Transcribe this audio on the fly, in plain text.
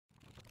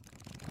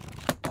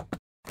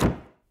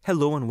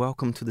Hello and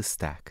welcome to The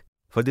Stack.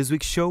 For this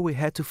week's show, we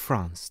head to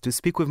France to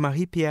speak with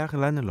Marie-Pierre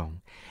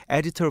Lanelong,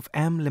 editor of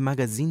M. Le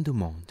Magazine du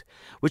Monde,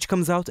 which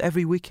comes out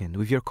every weekend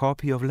with your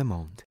copy of Le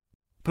Monde.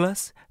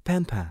 Plus,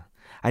 Pain Pain,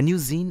 a new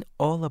zine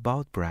all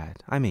about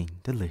bread.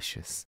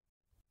 Delicious.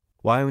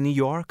 While in New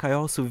York, I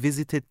also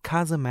visited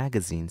Casa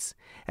Magazines,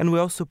 and we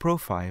also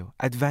profile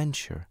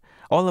Adventure,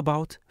 all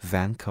about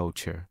van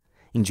culture.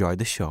 Enjoy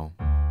the show.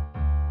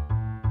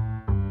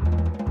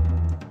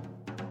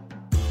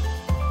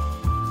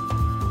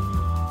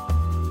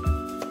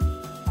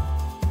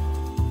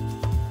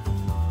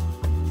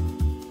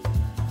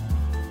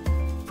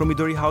 From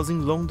Midori House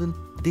in London,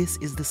 this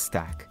is The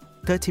Stack,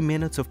 30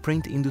 minutes of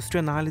print industry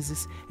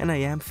analysis, and I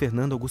am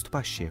Fernando Augusto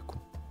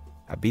Pacheco.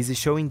 A busy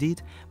show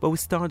indeed, but we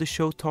start the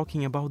show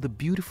talking about the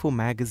beautiful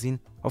magazine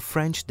of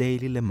French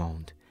daily Le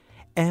Monde.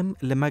 M.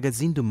 Le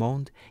Magazine du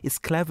Monde is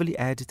cleverly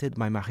edited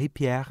by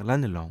Marie-Pierre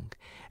Lanelong,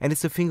 and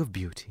it's a thing of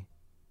beauty.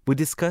 We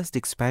discuss the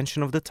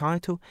expansion of the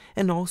title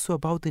and also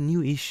about the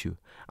new issue,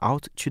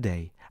 out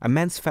today, a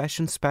men's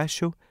fashion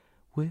special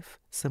with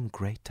some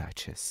great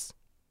touches.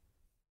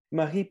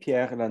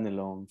 Marie-Pierre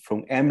Lanelong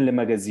from M. Le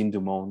Magazine du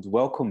Monde,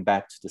 welcome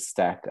back to The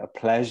Stack. A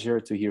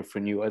pleasure to hear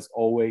from you as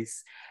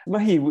always.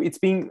 Marie, it's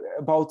been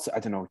about,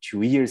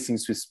 2 years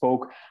since we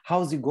spoke.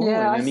 How's it going?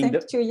 Yeah, I think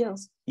 2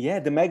 years. Yeah,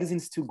 the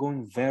magazine's still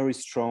going very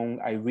strong.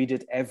 I read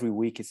it every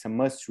week. It's a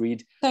must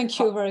read. Thank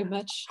you very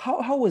much.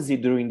 How was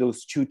it during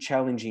those 2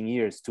 challenging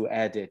years to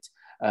edit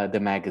the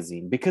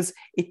magazine? Because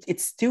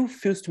it still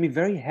feels to me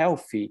very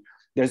healthy.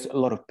 There's a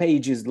lot of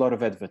pages, a lot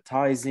of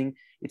advertising.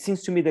 It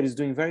seems to me that it's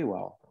doing very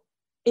well.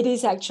 It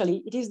is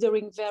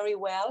doing very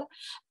well.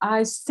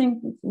 I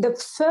think the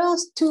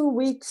first 2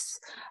 weeks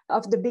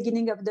of the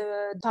beginning of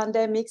the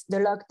pandemic, the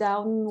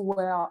lockdown,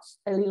 were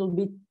a little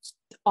bit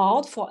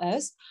hard for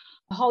us.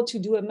 How to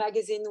do a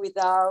magazine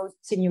without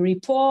any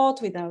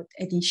report, without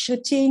any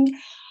shooting.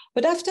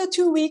 But after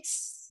 2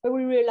 weeks,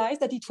 we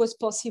realized that it was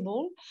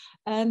possible,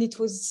 and it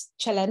was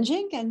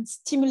challenging and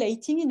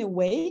stimulating in a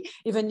way,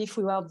 even if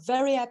we were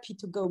very happy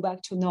to go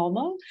back to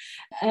normal.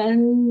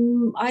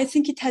 And I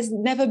think it has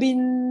never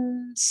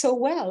been so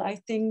well. I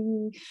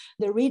think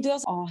the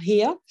readers are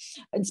here,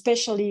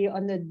 especially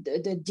on the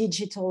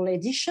digital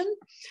edition.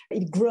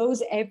 It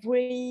grows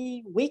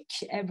every week,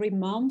 every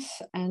month,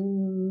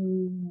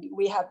 and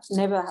we have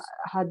never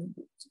had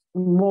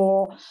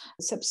more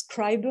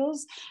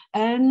subscribers.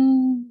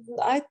 And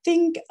I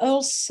think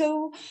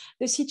also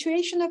the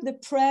situation of the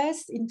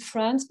press in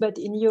France, but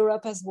in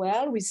Europe as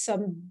well, with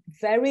some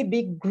very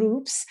big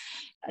groups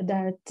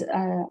that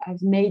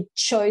have made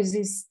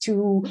choices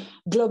to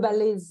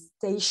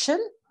globalization.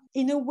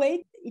 In a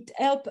way, it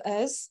helps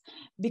us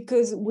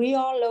because we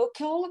are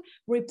local.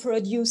 We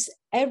produce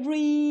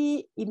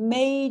every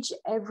image,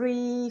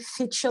 every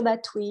feature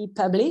that we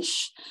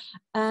publish.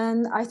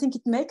 And I think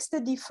it makes the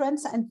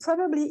difference, and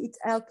probably it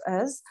helps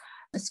us,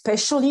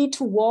 especially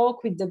to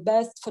work with the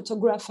best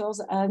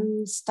photographers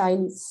and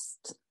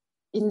stylists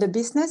in the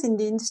business, in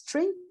the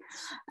industry.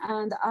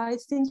 And I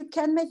think it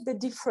can make the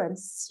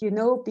difference,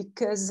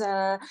 because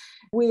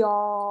we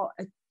are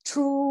a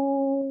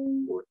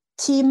true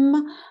team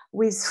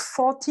with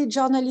 40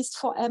 journalists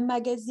for M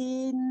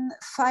Magazine,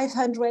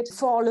 500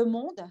 for Le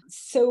Monde.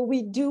 So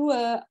we do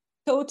a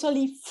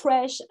totally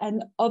fresh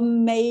and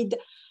homemade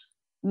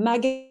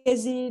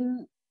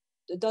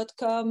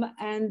magazine.com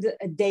and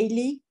a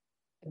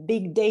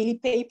big daily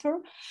paper.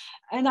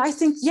 And I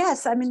think,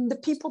 yes, the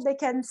people, they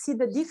can see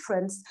the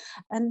difference.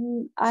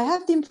 And I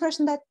have the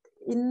impression that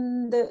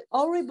in the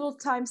horrible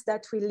times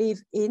that we live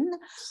in,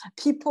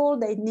 people,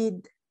 they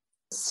need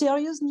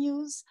serious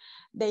news,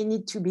 they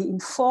need to be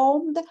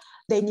informed,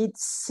 they need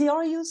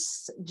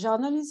serious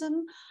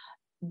journalism.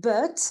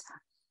 But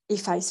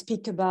if I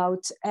speak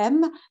about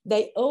M,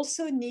 they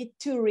also need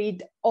to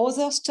read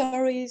other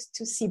stories,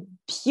 to see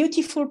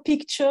beautiful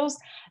pictures,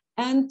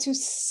 and to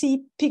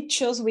see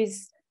pictures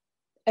with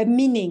a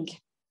meaning,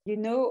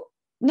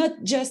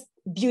 not just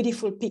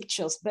beautiful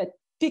pictures, but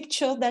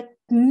pictures that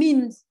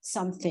mean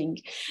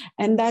something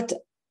and that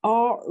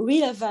are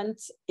relevant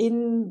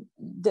in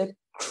the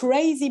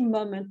crazy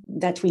moment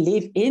that we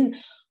live in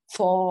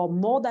for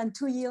more than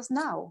 2 years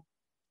now.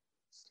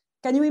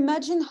 Can you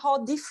imagine how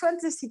different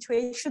the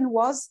situation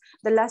was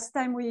the last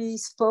time we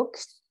spoke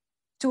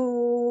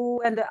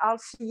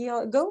 2.5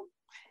 years ago?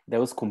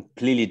 That was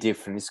completely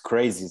different. It's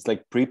crazy. It's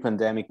like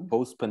pre-pandemic,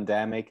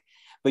 post-pandemic.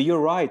 But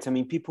you're right.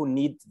 People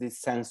need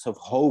this sense of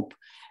hope.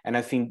 And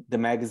I think the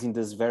magazine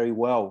does very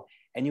well.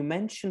 And you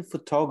mentioned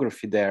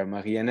photography there,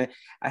 Marie. And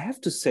I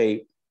have to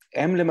say,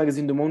 M. Le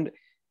Magazine du Monde,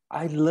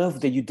 I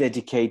love that you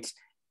dedicate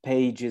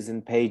pages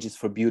and pages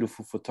for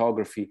beautiful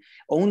photography.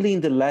 Only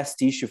in the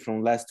last issue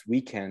from last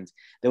weekend,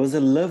 there was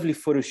a lovely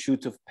photo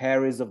shoot of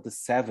Paris of the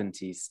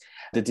 70s.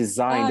 The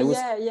design,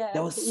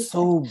 that was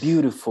so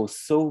beautiful,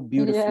 so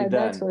beautifully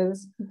done. That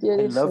was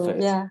beautiful. I love it.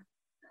 Yeah.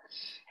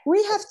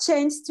 We have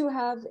changed to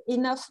have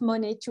enough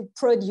money to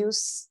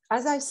produce,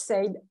 as I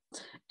said,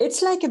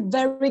 it's like a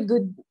very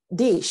good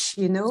dish,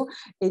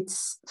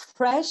 It's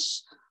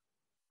fresh,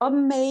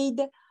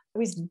 homemade,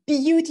 with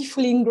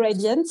beautiful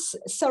ingredients.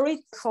 Sorry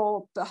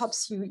for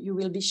perhaps you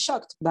will be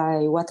shocked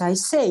by what I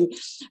say,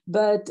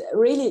 but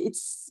really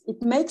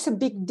it makes a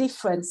big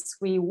difference.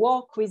 We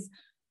work with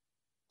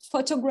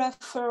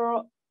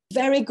photographer,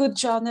 very good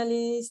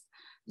journalists,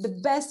 the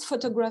best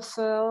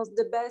photographers,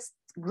 the best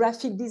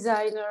graphic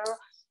designer,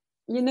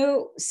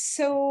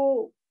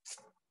 so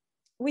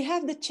we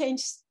have the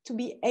chance to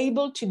be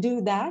able to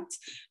do that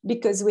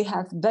because we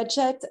have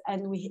budget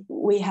and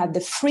we have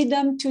the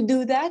freedom to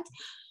do that.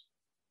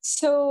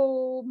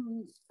 So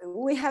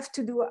we have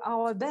to do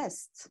our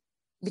best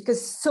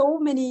because so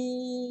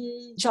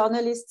many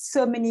journalists,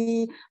 so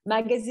many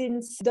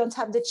magazines don't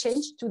have the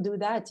chance to do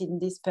that in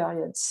this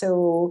period.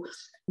 So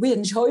we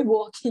enjoy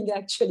working,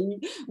 actually.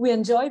 We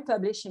enjoy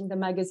publishing the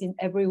magazine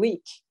every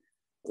week.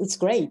 It's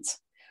great.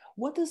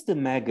 What does the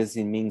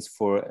magazine mean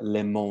for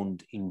Le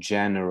Monde in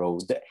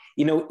general?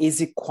 Is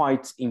it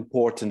quite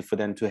important for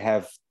them to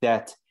have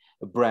that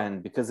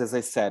brand? Because as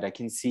I said, I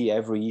can see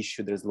every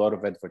issue, there's a lot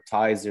of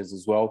advertisers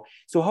as well.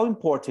 So how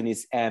important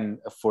is M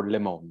for Le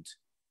Monde?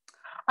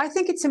 I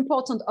think it's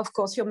important. Of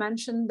course, you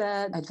mentioned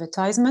the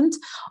advertisement.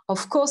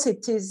 Of course,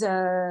 it is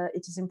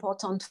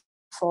important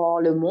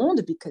for Le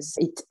Monde because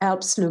it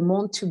helps Le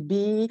Monde to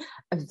be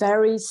a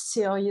very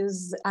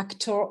serious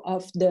actor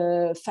of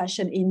the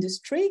fashion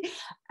industry.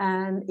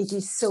 And it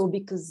is so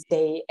because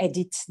they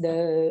edit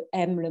the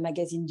M, Le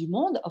Magazine du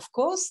Monde, of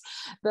course.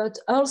 But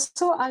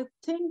also, I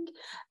think,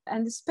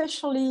 and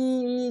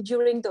especially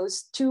during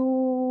those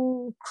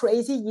 2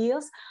 crazy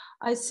years,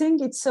 I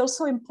think it's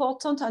also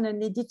important on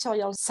an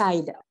editorial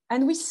side.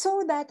 And we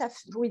saw that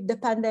with the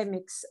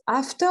pandemics.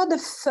 After the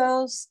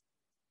first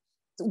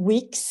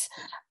weeks,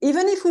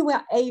 even if we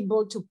were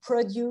able to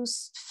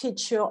produce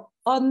feature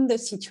on the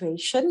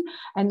situation,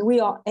 and we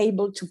are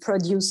able to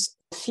produce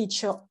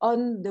feature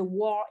on the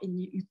war in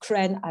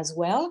Ukraine as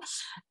well,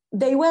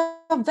 they were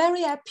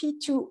very happy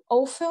to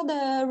offer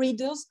the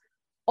readers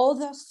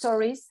other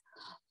stories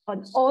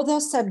on other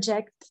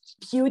subjects,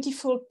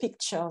 beautiful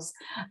pictures.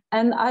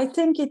 And I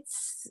think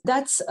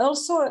that's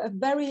also a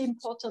very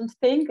important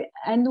thing.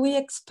 And we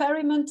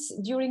experiment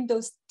during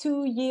those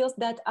 2 years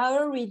that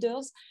our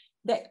readers,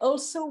 they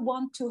also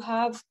want to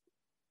have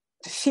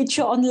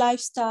feature on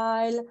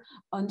lifestyle,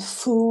 on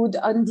food,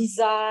 on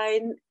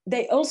design.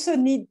 They also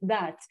need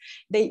that.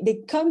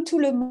 They come to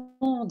Le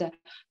Monde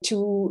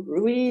to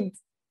read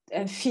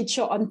a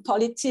feature on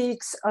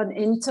politics, on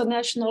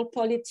international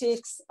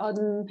politics,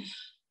 on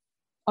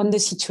the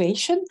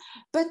situation.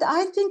 But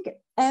I think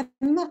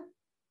M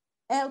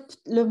helped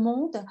Le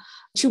Monde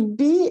to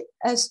be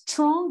a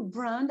strong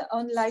brand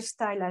on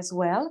lifestyle as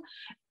well.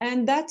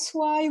 And that's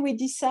why we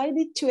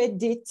decided to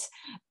edit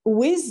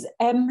with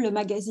M, Le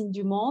Magazine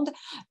du Monde,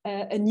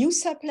 a new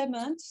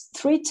supplement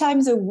 3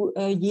 times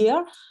a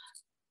year,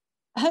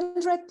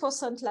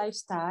 100%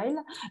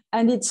 lifestyle,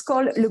 and it's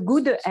called Le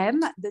Goût de M,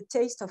 the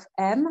taste of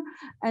M,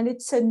 and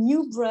it's a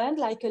new brand,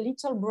 like a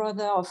little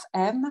brother of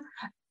M,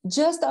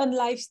 just on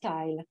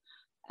lifestyle.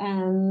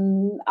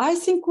 And I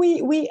think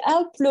we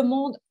help Le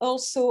Monde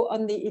also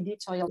on the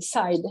editorial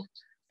side.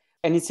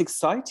 And it's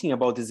exciting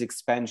about this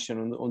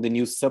expansion on the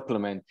new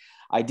supplement.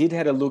 I did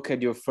have a look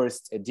at your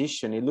first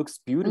edition. It looks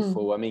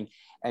beautiful. I mean,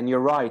 and you're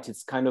right.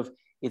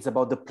 It's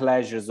about the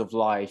pleasures of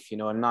life,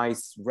 a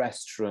nice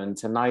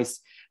restaurant, a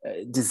nice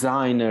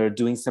designer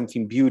doing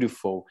something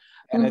beautiful.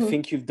 And I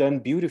think you've done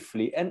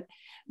beautifully. And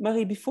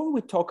Marie, before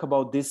we talk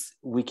about this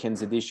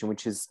weekend's edition,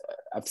 which is,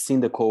 I've seen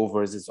the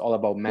covers, it's all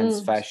about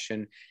men's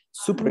fashion,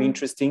 super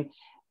interesting.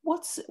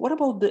 What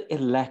about the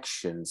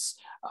elections?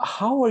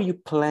 How are you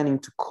planning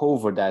to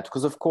cover that?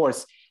 Because of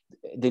course,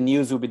 the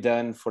news will be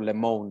done for Le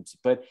Monde,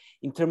 but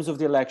in terms of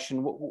the election,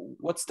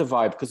 what's the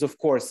vibe? Because of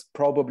course,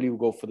 probably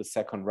we'll go for the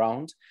second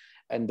round,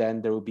 and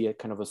then there will be a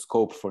kind of a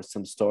scope for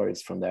some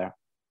stories from there.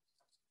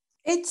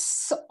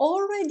 It's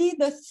already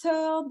the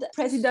 3rd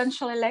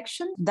presidential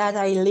election that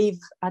I live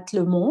at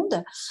Le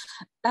Monde.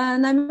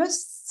 And I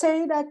must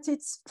say that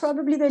it's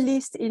probably the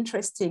least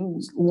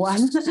interesting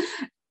one.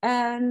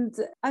 And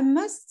I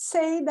must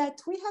say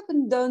that we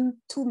haven't done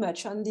too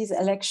much on this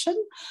election,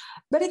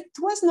 but it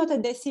was not a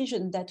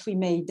decision that we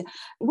made.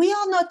 We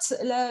are not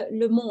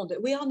Le Monde,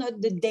 we are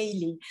not the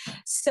Daily.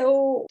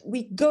 So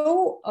we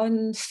go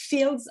on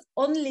fields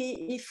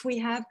only if we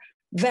have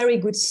very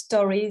good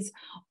stories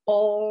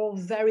or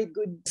very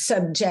good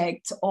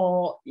subject,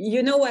 or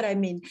you know what I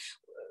mean.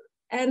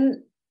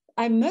 And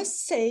I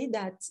must say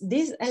that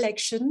this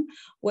election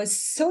was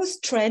so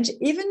strange,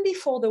 even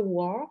before the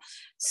war,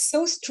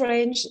 so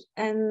strange.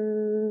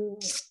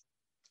 And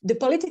the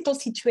political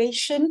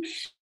situation,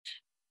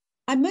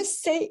 I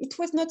must say, it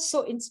was not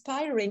so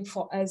inspiring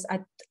for us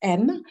at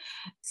M.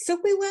 So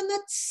we were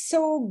not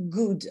so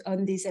good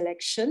on this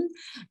election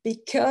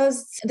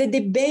because the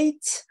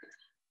debate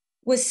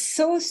was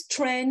so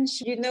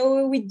strange.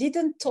 We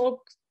didn't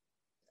talk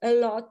a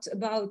lot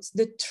about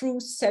the true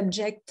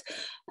subject,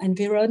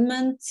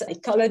 environment,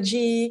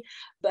 ecology,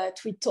 but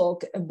we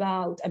talk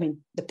about,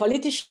 the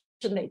politicians,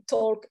 they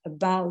talk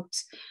about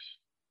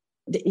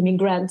the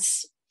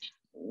immigrants.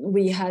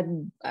 we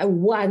had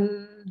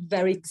one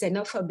very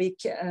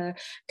xenophobic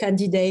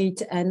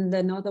candidate and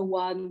another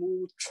one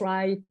who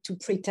tried to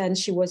pretend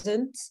she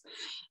wasn't.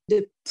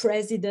 The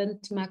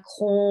President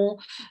Macron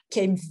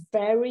came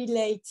very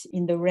late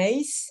in the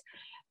race.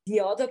 The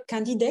other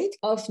candidate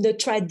of the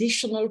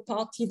traditional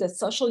party, the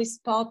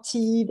Socialist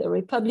Party, the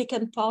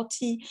Republican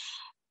Party,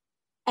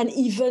 and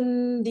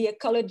even the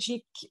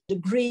ecologic, the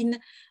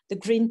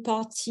Green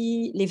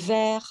Party, Les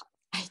Verts,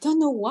 I don't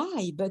know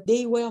why, but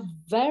they were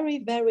very,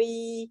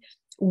 very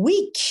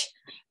weak.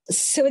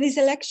 So this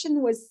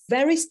election was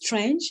very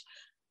strange.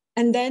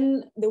 And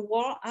then the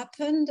war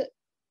happened.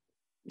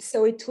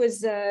 So it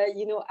was,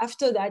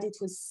 after that, it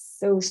was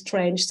so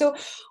strange. So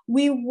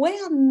we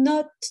were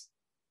not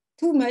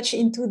too much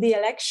into the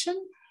election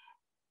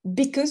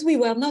because we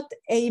were not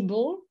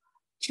able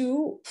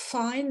to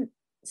find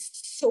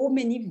so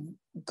many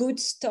good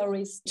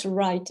stories to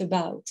write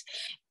about.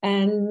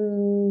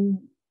 And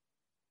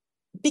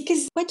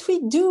because what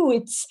we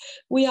do,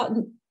 we are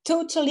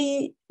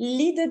totally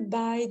led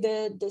by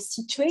the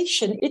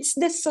situation. It's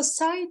the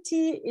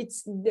society,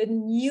 it's the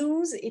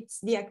news, it's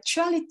the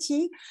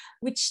actuality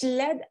which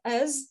led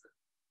us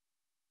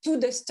to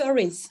the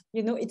stories.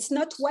 It's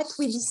not what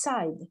we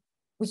decide.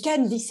 We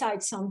can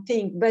decide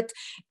something, but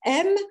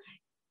M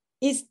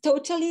is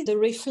totally the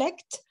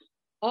reflect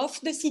of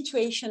the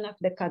situation of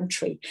the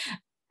country.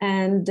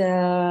 And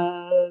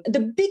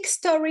the big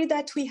story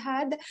that we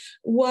had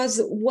was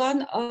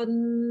one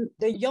on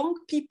the young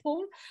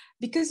people,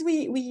 because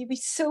we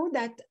saw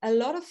that a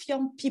lot of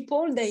young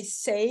people, they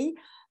say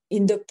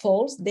in the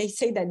polls, they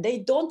say that they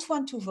don't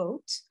want to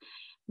vote,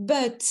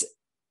 but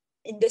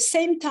at the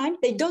same time,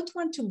 they don't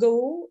want to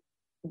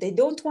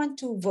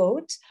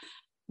vote,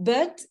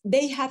 but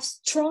they have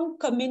strong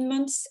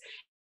commitments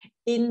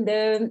in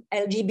the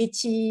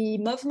LGBT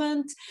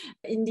movement,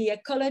 in the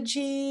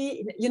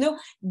ecology.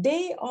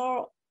 They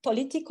are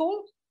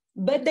political,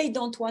 but they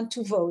don't want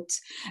to vote.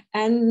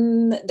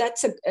 And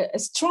that's a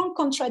strong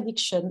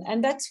contradiction.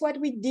 And that's what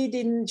we did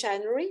in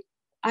January.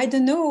 I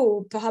don't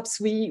know, perhaps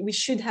we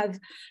should have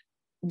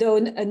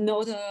done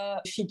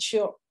another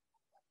feature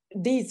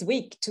this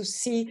week to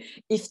see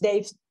if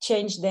they've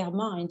changed their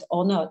mind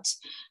or not.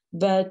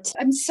 But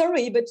I'm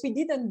sorry, but we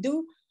didn't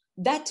do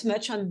that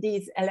much on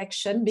this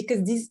election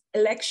because this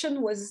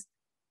election was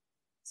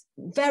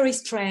very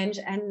strange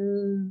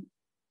and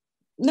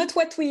not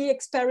what we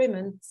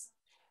experiment.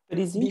 But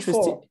it's interesting.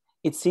 Before.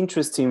 It's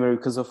interesting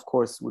because, of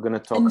course, we're going to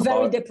talk and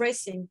about...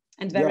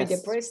 very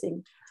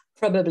depressing,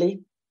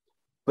 probably.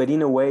 But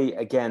in a way,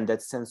 again,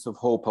 that sense of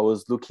hope, I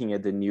was looking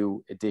at the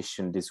new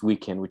edition this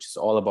weekend, which is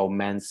all about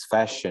men's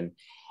fashion.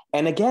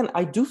 And again,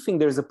 I do think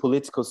there's a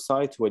political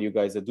side to what you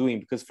guys are doing,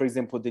 because, for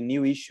example, the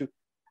new issue,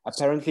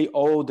 apparently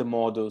all the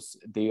models,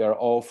 they are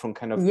all from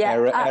kind of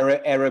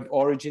Arab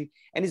origin.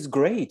 And it's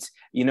great,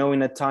 in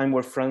a time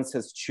where France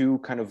has two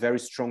kind of very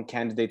strong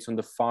candidates on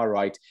the far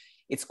right.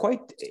 It's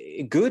quite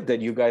good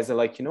that you guys are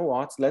like,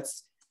 what,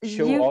 let's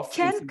show off.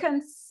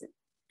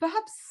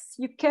 Perhaps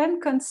you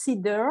can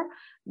consider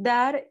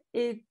that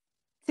it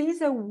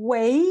is a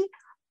way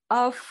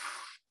of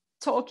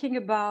talking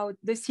about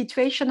the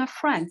situation of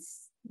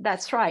France.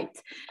 That's right.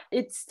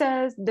 It's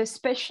the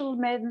special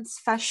men's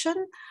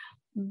fashion,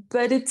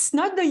 but it's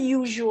not the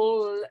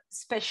usual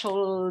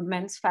special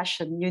men's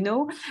fashion,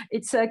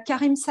 It's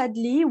Karim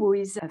Sadli, who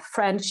is a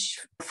French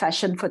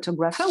fashion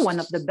photographer, one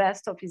of the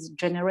best of his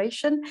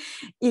generation.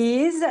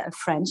 He is a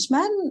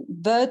Frenchman,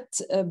 but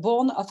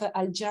born of an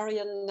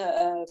Algerian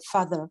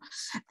father.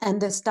 And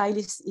the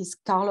stylist is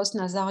Carlos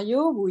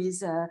Nazario, who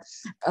is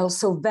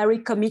also very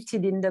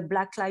committed in the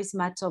Black Lives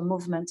Matter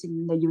movement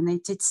in the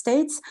United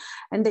States.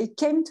 And they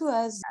came to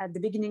us at the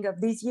beginning of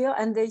this year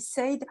and they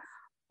said,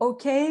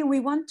 okay,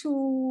 we want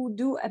to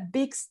do a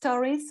big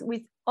stories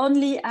with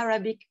only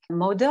Arabic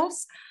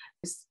models,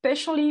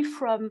 especially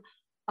from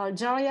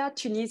Algeria,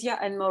 Tunisia,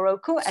 and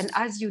Morocco. And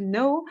as you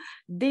know,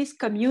 this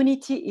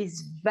community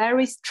is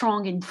very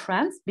strong in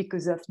France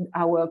because of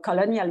our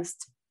colonialist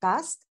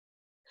past.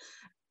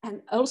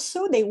 And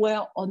also they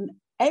were on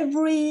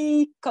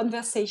every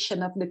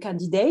conversation of the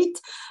candidate.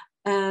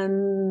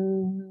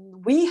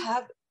 And we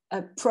have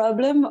a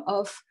problem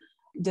of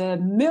the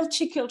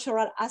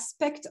multicultural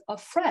aspect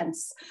of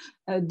France.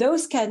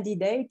 Those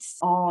candidates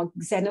are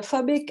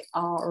xenophobic,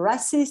 are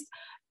racist,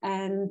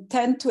 and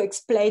tend to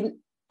explain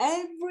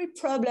every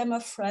problem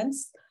of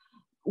France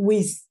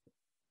with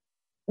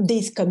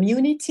this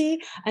community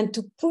and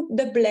to put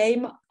the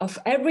blame of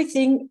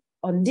everything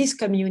on this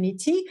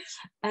community.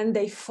 And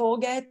they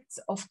forget,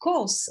 of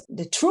course,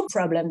 the true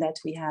problem that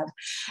we have.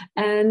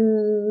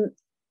 And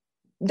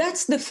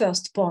that's the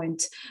first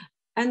point.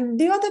 And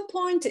the other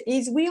point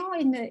is we are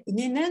in an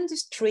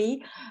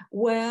industry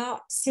where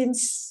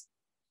since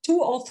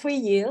 2 or 3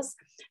 years,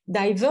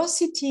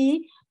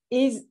 diversity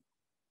is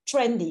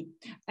trendy.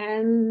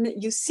 And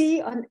you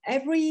see on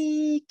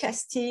every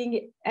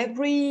casting,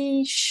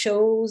 every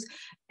shows,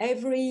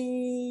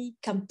 every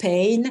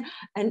campaign,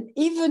 and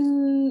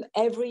even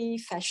every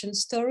fashion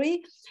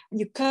story,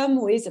 you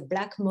come with a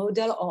Black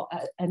model or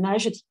an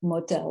Asiatic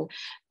model.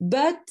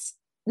 But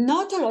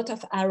not a lot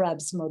of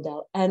Arabs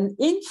model. And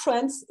in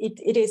France,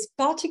 it is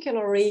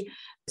particularly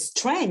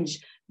strange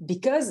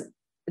because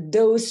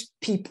those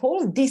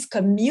people, this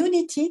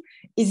community,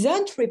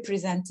 isn't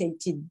represented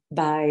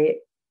by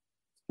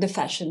the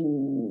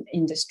fashion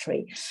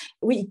industry.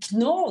 We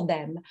ignore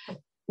them.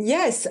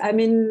 Yes, I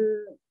mean,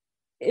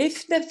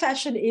 if the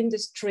fashion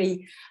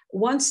industry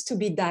wants to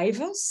be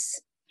diverse,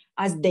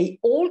 as they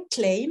all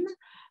claim,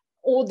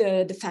 all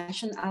the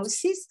fashion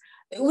houses,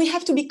 we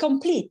have to be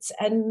complete,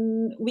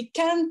 and we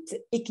can't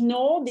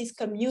ignore this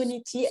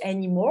community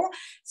anymore,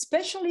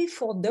 especially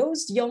for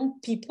those young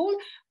people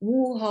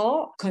who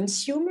are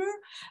consumer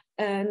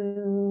and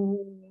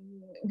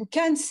who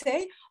can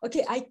say,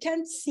 okay, I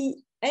can't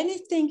see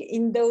anything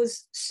in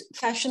those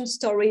fashion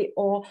story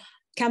or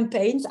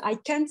campaigns. I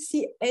can't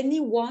see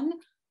anyone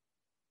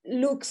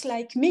looks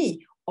like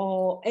me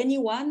or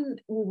anyone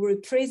who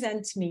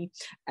represents me.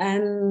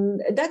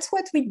 And that's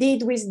what we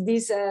did with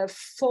these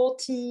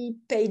 40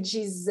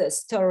 pages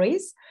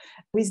stories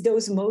with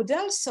those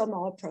models. Some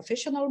are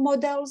professional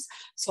models,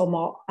 some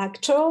are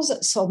actors,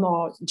 some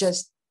are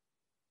just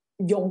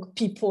young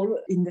people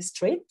in the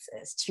street,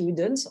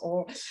 students,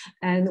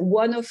 and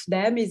one of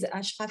them is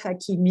Achraf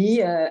Hakimi,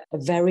 a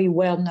very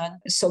well-known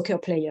soccer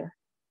player.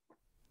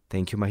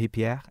 Thank you,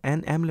 Marie-Pierre.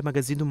 And M. Le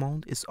Magazine du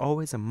Monde is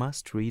always a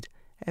must-read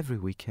every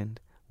weekend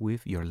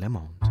with your Le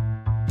Monde.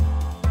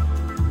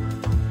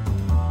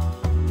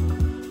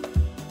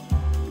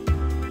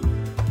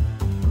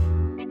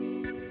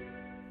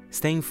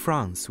 Staying in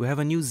France, we have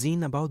a new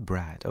zine about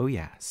bread, oh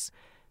yes.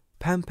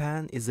 Pan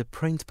Pan is a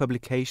print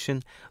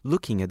publication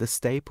looking at the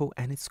staple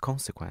and its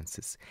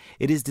consequences.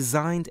 It is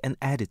designed and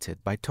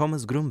edited by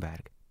Thomas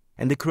Grunberg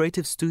and the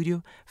creative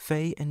studio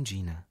Faye and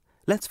Gina.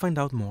 Let's find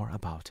out more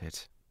about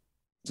it.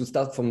 To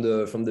start from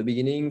the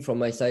beginning, from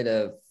my side,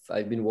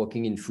 I've been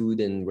working in food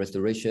and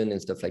restoration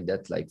and stuff like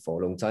that, like for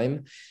a long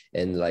time,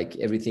 and like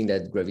everything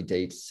that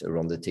gravitates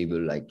around the table,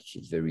 like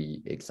is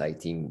very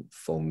exciting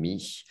for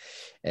me.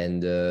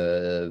 And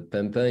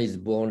Pan Pan is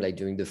born like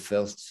during the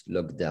first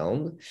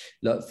lockdown.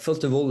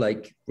 First of all,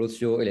 like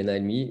Rocio, Elena,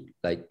 and me,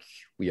 like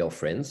we are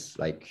friends,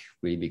 like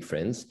really big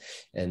friends,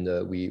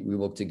 and we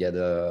work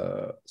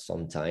together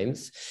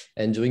sometimes.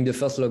 And during the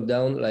first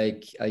lockdown,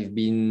 like I've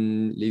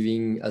been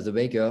living as a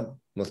baker.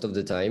 Most of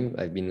the time,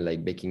 I've been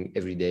like baking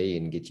every day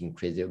and getting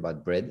crazy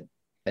about bread.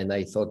 And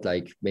I thought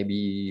like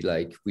maybe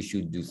like we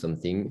should do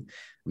something.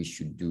 We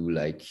should do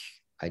like,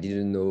 I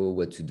didn't know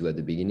what to do at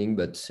the beginning,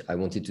 but I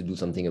wanted to do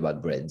something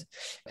about bread.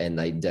 And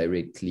I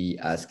directly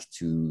asked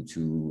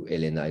to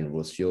Elena and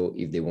Rocio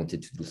if they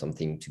wanted to do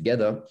something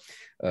together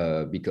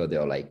because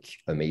they're like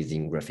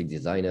amazing graphic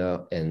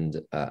designer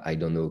and I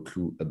don't know a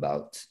clue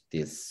about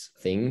this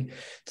thing.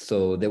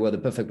 So they were the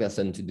perfect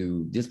person to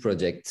do this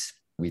project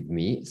with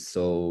me.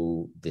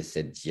 So they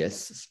said yes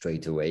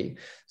straight away.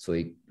 So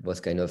it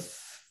was kind of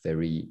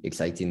very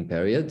exciting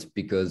period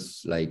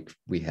because like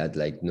we had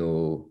like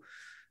no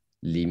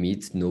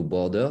limit, no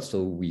border.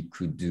 So we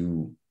could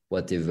do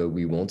whatever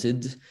we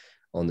wanted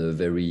on a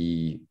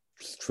very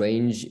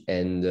strange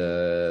and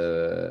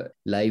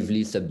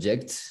lively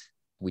subject,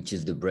 which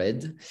is the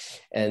bread.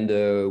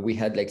 And we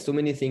had like so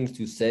many things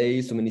to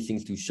say, so many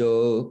things to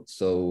show.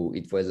 So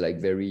it was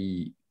like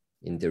very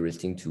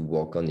interesting to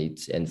work on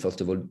it. And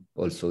first of all,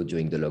 also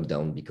during the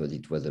lockdown, because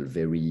it was a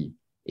very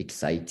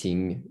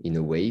exciting in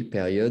a way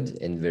period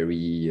and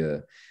very,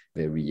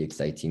 very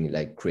exciting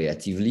like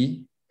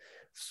creatively.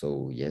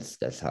 So yes,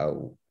 that's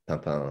how Pan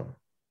Pan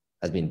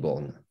has been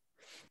born.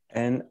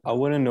 And I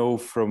want to know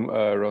from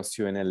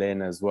Rocio and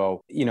Elena as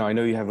well, you know, I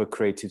know you have a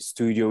creative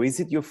studio. Is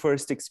it your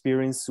first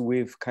experience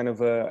with kind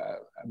of a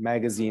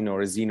magazine or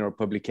a zine or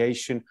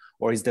publication,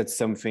 or is that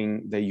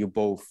something that you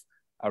both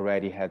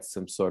already had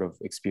some sort of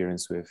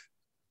experience with?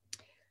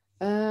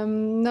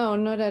 No,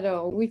 not at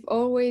all. We've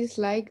always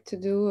liked to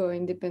do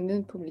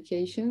independent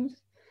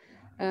publications.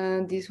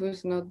 And this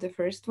was not the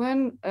first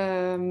one.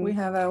 We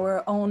have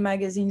our own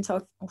magazine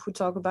who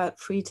talk about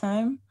free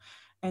time,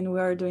 and we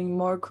are doing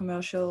more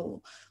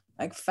commercial,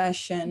 like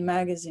fashion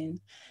magazine.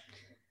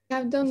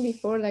 I've done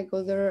before like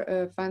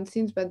other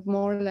fanzines, but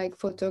more like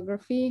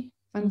photography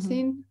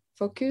fanzine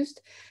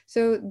focused.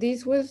 So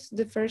this was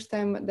the first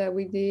time that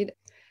we did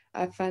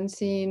a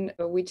fanzine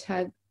which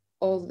had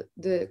all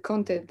the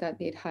content that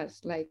it has.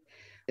 Like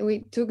we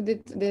took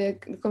the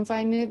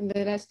confinement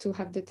led us to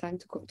have the time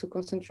to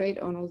concentrate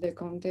on all the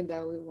content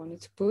that we wanted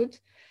to put.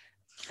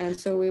 And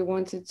so we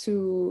wanted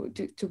to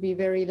be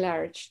very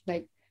large.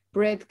 Like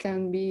bread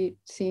can be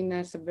seen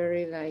as a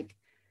very like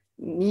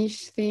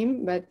niche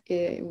theme, but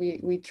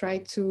we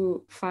tried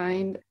to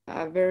find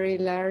a very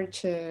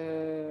large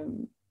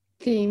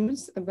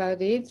themes about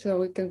it, so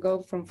we can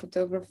go from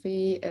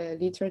photography,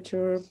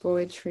 literature,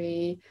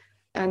 poetry,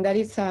 and that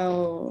is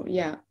how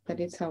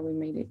we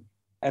made it.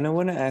 And I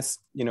want to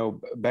ask, you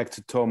know, back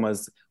to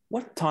Thomas,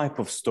 what type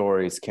of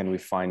stories can we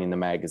find in the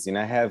magazine?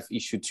 I have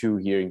issue 2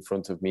 here in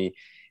front of me.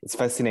 It's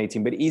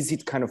fascinating, but is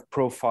it kind of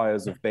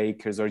profiles of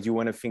bakers, or do you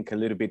want to think a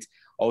little bit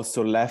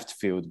also left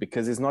field?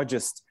 Because it's not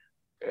just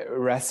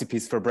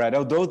recipes for bread,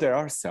 although there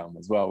are some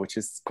as well, which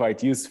is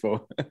quite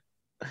useful.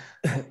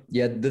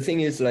 Yeah, the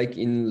thing is, like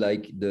in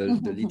like the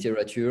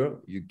literature,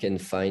 you can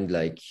find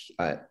like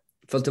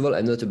first of all,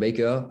 I'm not a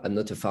baker, I'm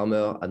not a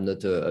farmer, I'm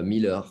not a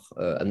miller,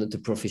 I'm not a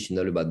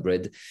professional about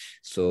bread,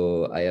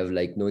 so I have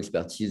like no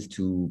expertise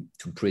to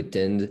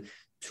pretend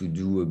to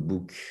do a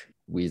book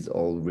with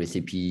all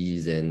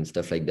recipes and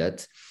stuff like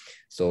that.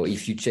 So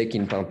if you check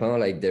in Pimpin,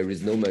 like there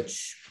is no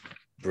much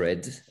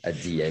bread at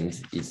the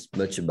end. It's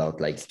much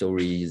about like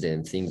stories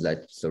and things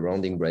like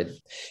surrounding bread.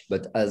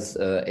 But as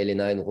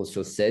Elena and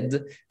Rocio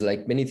said,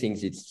 like many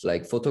things, it's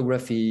like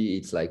photography,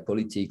 it's like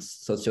politics,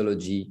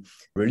 sociology,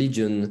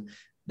 religion.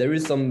 There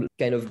is some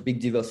kind of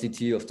big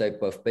diversity of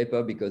type of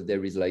paper, because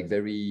there is like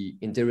very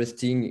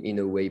interesting in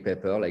a way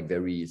paper, like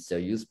very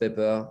serious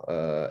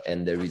paper,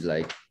 and there is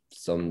like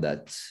some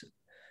that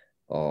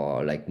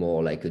are like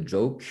more like a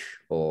joke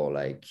or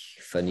like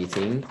funny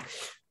thing.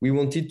 We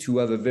wanted to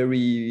have a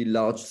very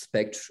large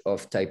spectrum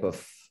of type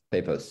of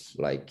papers.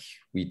 Like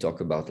we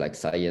talk about like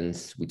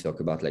science, we talk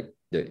about like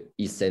the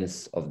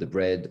essence of the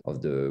bread,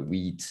 of the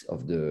wheat,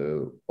 of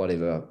the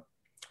whatever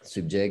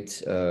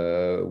subject.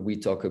 We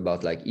talk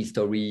about like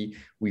history,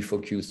 we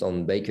focus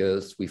on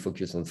bakers, we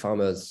focus on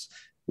farmers.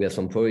 We have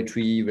some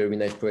poetry, very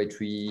nice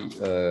poetry.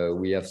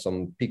 We have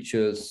some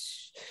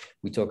pictures.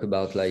 We talk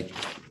about like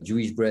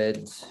Jewish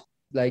bread,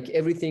 like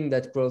everything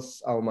that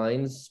crosses our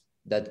minds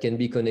that can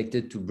be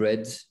connected to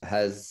bread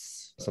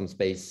has some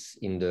space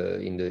in the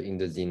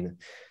zine.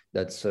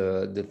 That's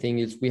the thing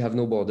is we have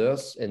no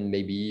borders, and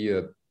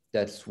maybe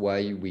that's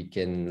why we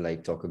can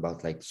like talk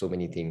about like so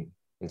many things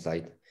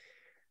inside.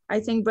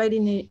 I think bread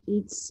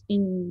it's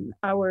in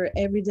our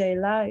everyday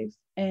life,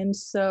 and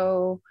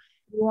so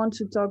we want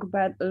to talk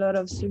about a lot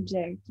of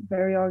subjects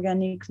very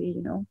organically,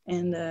 you know,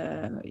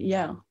 and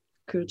yeah,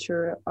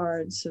 culture,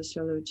 art,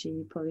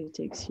 sociology,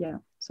 politics, yeah.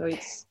 So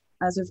it's,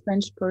 as a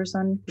French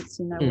person,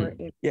 it's in our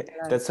yeah.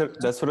 That's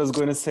what I was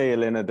going to say,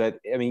 Elena. That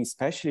I mean,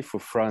 especially for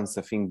France,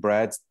 I think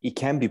bread, it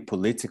can be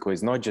political.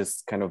 It's not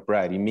just kind of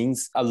bread. It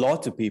means a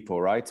lot to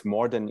people, right?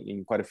 More than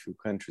in quite a few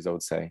countries, I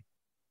would say.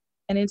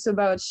 And it's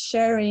about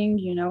sharing,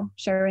 you know,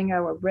 sharing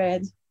our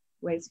bread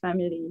with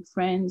family,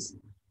 friends,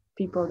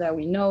 people that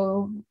we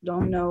know,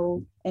 don't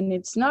know. And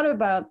it's not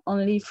about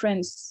only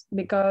friends,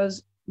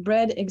 because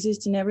bread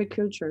exists in every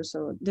culture.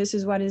 So this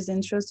is what is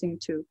interesting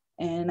too.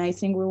 And I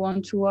think we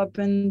want to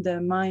open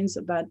the minds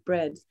about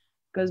bread,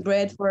 because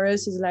bread for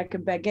us is like a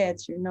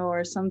baguette, you know,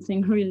 or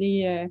something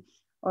really,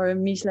 or a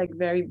miche like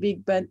very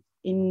big, but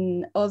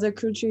in other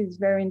cultures, it's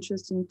very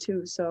interesting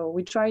too. So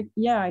we tried,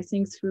 yeah, I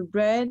think through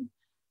bread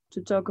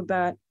to talk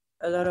about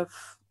a lot of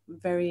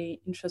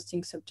very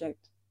interesting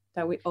subjects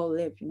that we all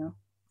live, you know.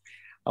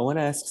 I want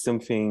to ask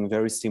something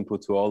very simple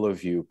to all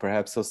of you.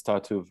 Perhaps I'll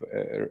start with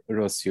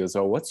Rocio.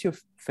 So what's your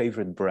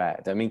favorite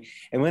bread? I mean,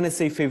 and when I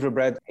say favorite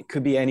bread, it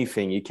could be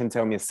anything. You can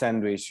tell me a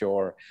sandwich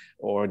or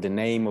the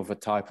name of a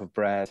type of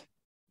bread.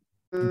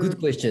 Good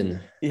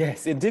question.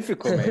 Yes, it's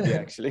difficult maybe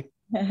actually.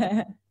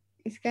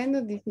 It's kind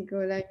of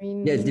difficult. I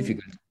mean, yeah, it's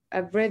difficult.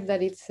 A bread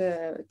that it's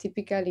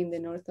typical in the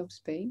north of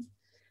Spain,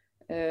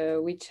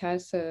 which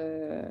has,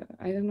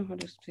 I don't know how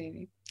to explain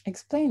it.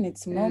 Explain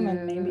its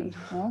moment, maybe,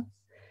 no?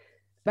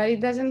 But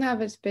it doesn't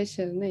have a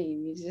special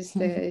name. It's just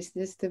it's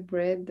just a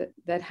bread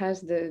that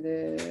has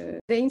the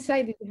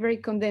inside is very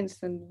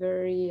condensed and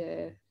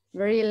very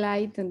very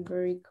light and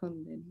very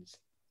condensed.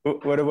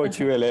 What about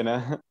you,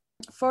 Elena?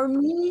 For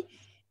me,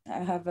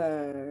 I have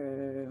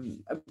a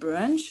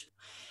brunch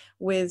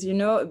with, you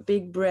know, a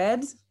big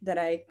bread that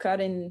I cut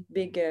in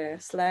big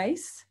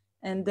slice,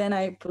 and then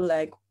I put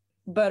like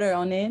butter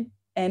on it.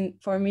 And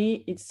for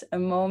me, it's a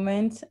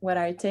moment where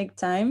I take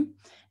time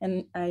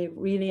and I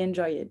really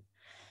enjoy it.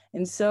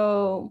 And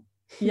so,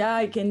 yeah,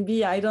 it can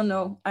be, I don't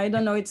know.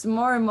 It's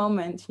more a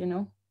moment, you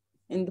know,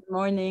 in the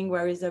morning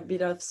where is a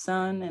bit of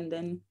sun, and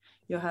then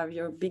you have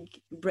your big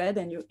bread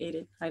and you eat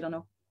it. I don't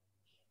know.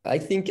 I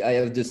think I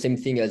have the same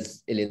thing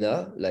as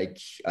Elena. Like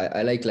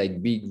I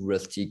like big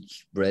rustic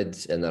bread,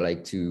 and I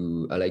like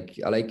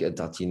a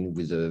tartine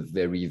with a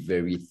very,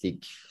 very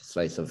thick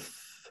slice of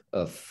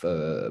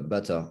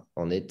butter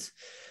on it.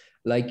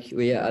 Like,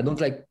 yeah, I don't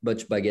like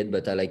much baguette,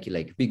 but I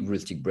like big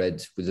rustic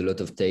bread with a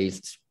lot of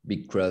taste,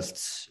 big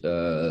crusts,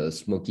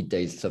 smoky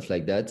taste, stuff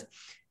like that.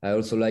 I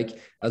also like,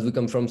 as we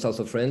come from south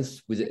of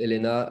France with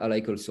Elena, I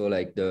like also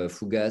like the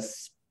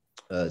fougasse.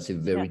 It's a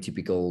very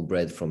typical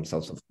bread from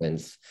south of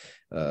France,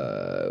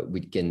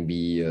 which can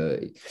be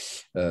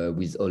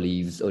with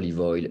olives, olive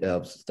oil,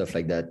 herbs, stuff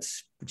like that,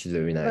 which is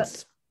very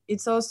nice. But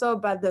it's also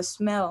about the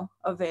smell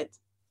of it.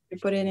 You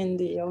put it in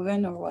the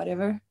oven or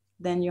whatever,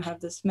 then you have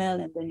the smell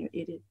and then you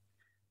eat it.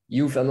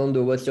 You,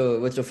 Fernando, what's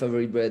your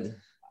favorite bread?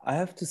 I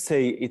have to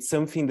say it's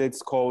something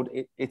that's called,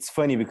 it's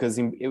funny because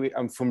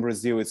I'm from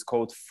Brazil, it's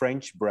called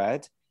French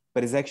bread,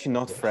 but it's actually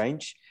not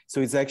French. So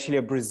it's actually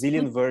a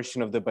Brazilian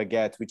version of the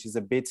baguette, which is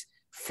a bit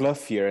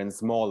fluffier and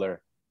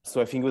smaller.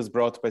 So I think it was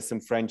brought by some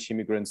French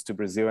immigrants to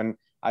Brazil, and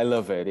I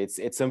love it.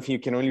 It's something you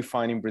can only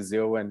find in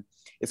Brazil, and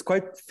it's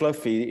quite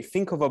fluffy.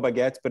 Think of a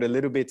baguette, but a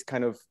little bit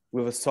kind of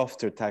with a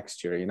softer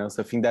texture, you know?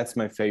 So I think that's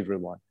my favorite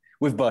one.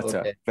 With butter.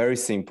 Okay. Very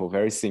simple,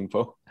 very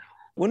simple.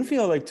 One thing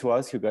I'd like to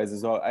ask you guys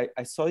as well,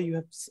 I saw you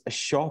have a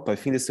shop. I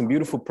think there's some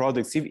beautiful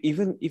products.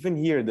 Even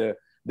here,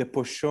 the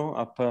pochon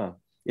à pain.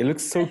 It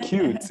looks so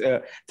cute.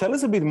 Tell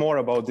us a bit more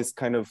about this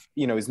kind of,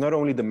 you know, it's not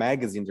only the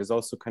magazine, there's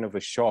also kind of a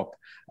shop.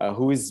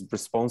 Who is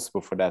responsible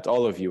for that?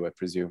 All of you, I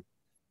presume.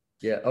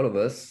 Yeah, all of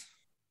us.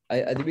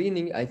 At the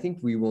beginning, I think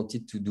we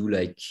wanted to do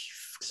like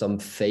some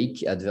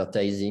fake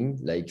advertising,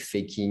 like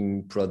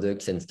faking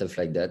products and stuff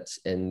like that.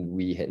 And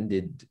we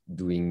ended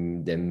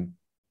doing them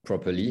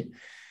properly.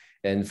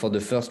 And for the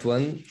first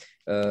one,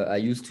 I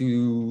used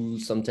to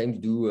sometimes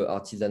do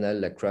artisanal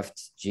like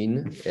craft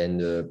gin,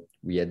 and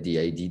we had the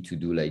idea to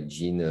do like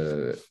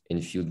gin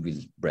infused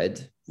with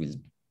bread,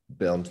 with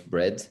burnt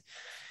bread,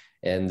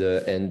 and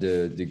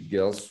the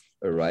girls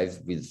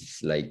arrived with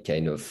like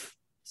kind of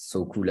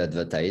so cool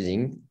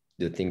advertising,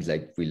 the things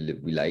like we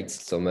liked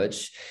so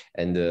much,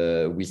 and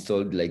we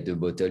sold like the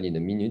bottle in a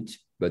minute,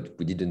 but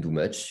we didn't do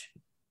much.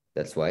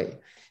 That's why.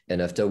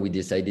 And after we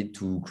decided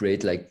to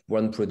create like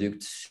one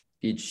product.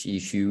 Each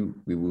issue,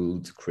 we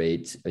would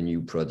create a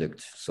new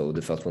product. So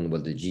the first one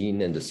was the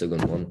gin, and the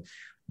second one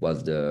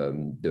was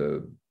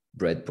the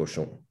bread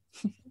pochon.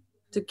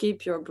 To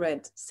keep your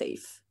bread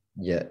safe.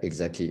 Yeah,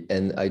 exactly.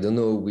 And I don't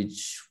know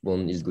which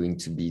one is going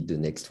to be the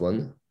next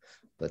one,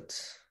 but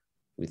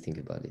we think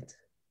about it.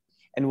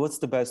 And what's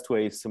the best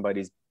way if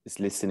somebody is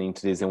listening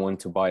to this and want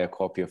to buy a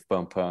copy of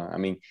Pain Pain? I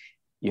mean,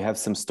 you have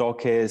some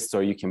stockists,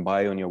 or you can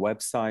buy on your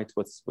website.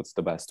 What's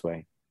the best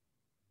way?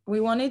 We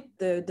wanted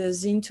the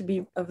zine to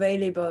be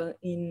available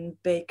in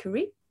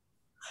bakery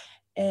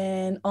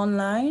and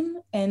online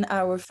and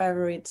our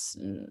favorite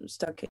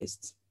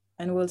stockists.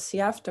 And we'll see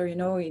after, you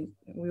know,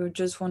 we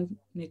just want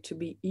it to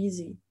be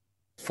easy.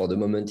 For the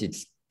moment,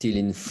 it's still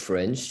in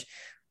French.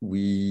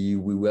 We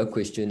were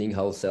questioning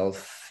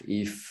ourselves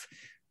if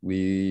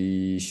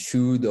we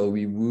should or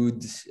we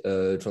would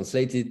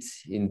translate it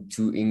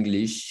into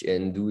English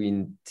and do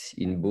it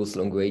in both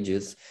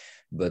languages.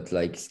 But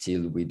like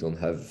still, we don't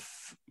have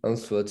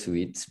answer to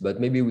it, but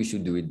maybe we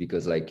should do it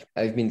because like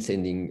I've been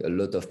sending a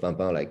lot of Pain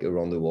Pain like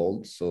around the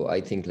world, so I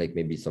think like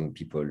maybe some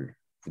people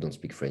who don't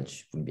speak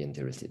French would be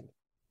interested.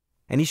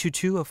 And issue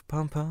 2 of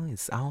Pain Pain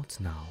is out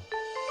now.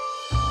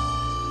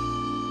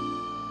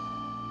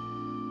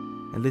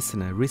 And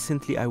listener,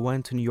 recently I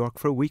went to New York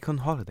for a week on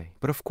holiday,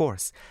 but of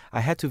course I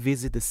had to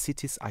visit the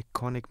city's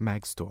iconic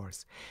mag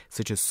stores,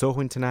 such as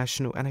Soho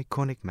International and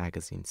iconic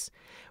magazines.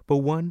 But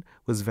one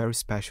was very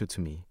special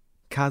to me.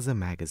 Casa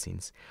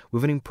Magazines,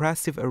 with an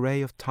impressive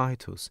array of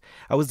titles.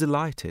 I was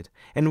delighted,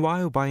 and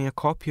while buying a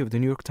copy of the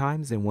New York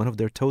Times and one of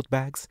their tote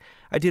bags,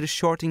 I did a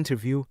short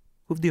interview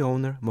with the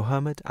owner,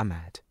 Mohammed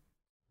Ahmed.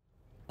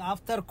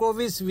 After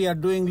COVID, we are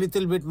doing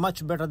little bit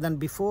much better than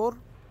before,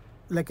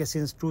 like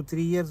since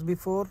 2-3 years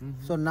before.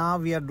 Mm-hmm. So now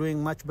we are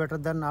doing much better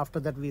than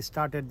after that we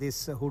started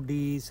these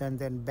hoodies and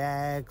then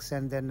bags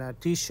and then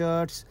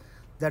t-shirts.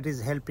 That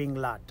is helping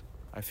a lot.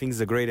 I think it's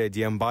a great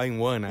idea. I'm buying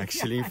one,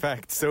 actually, in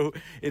fact. So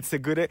it's a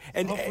good...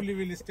 And hopefully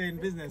we'll stay in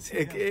business.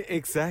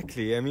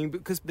 Exactly. I mean,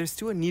 because there's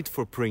still a need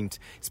for print,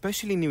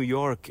 especially in New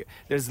York.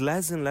 There's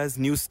less and less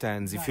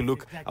newsstands. If you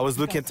look, exactly. I was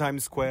looking at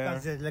Times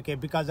Square.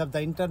 Because of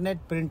the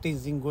internet, print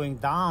is going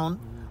down.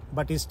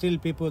 But it's still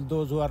people,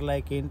 those who are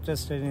like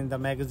interested in the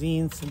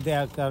magazines, they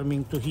are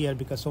coming to here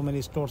because so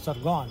many stores are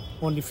gone.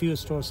 Only few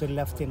stores are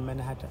left in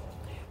Manhattan.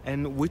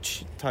 And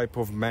which type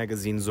of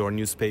magazines or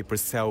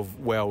newspapers sell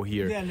well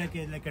here? Yeah,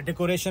 like a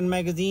decoration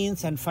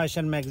magazines and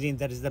fashion magazines.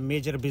 That is the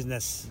major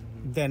business.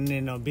 Mm-hmm.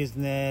 Then,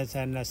 business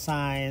and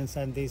science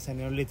and this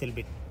and a little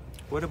bit.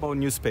 What about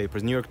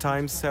newspapers? New York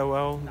Times sell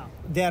well? No.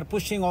 They are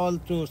pushing all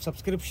to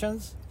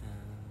subscriptions.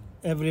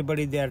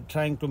 Everybody, they are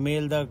trying to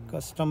mail the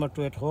customer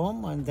to at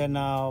home. And then,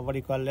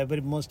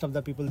 most of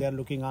the people, they are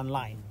looking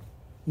online.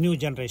 New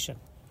generation.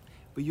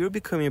 But you're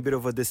becoming a bit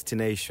of a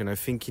destination. I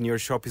think in your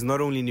shop is not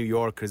only New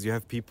Yorkers. You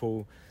have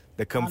people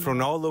that come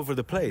from all over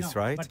the place,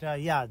 right? But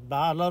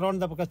all around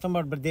the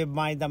customer, but they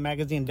buy the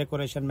magazine,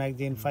 decoration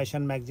magazine,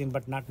 fashion magazine,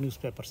 but not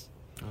newspapers.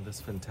 Oh, that's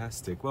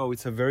fantastic. Well,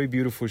 it's a very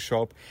beautiful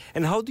shop.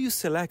 And how do you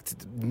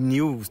select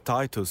new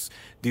titles?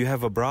 Do you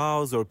have a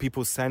browse or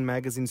people send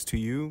magazines to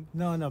you?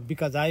 No,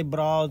 because I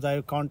browse,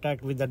 I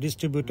contact with the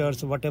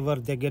distributors, whatever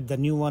they get the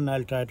new one,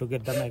 I'll try to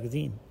get the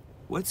magazine.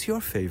 What's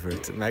your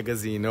favorite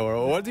magazine,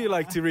 or what do you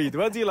like to read?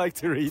 What do you like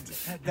to read?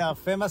 The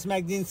famous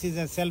magazines is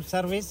a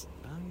Self-Service,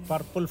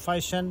 Purple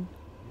Fashion,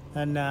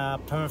 and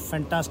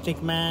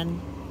Fantastic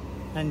Man,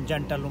 and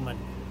Gentlewoman.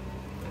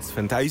 That's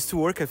fantastic. I used to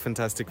work at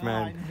Fantastic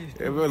Man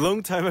a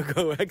long time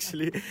ago,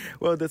 actually.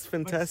 Well, that's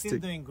fantastic. But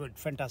still doing good,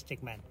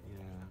 Fantastic Man.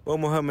 Well,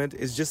 Mohammed,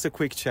 it's just a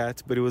quick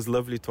chat, but it was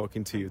lovely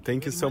talking to you.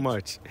 Thank you so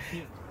much.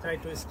 Try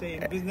to stay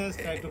in business,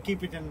 try to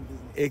keep it in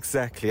business.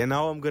 Exactly. And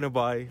now I'm going to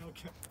buy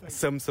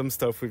some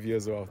stuff with you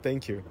as well.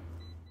 Thank you.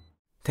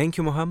 Thank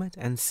you, Mohammed,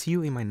 and see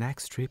you in my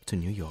next trip to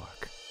New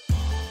York.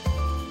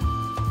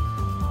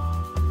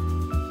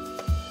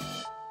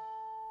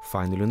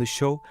 Finally on the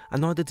show,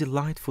 another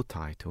delightful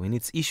title. In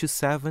its issue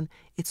 7,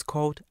 it's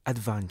called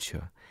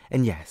Adventure.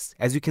 And yes,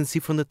 as you can see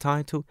from the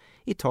title,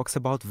 it talks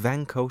about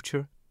van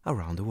culture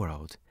around the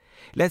world.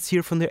 Let's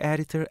hear from the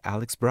editor,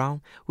 Alex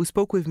Brown, who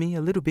spoke with me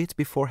a little bit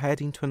before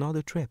heading to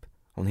another trip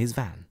on his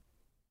van.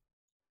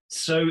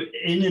 So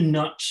in a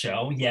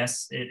nutshell,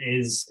 yes,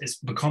 it's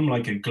become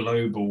like a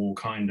global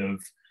kind of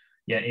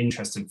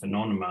interesting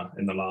phenomenon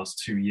in the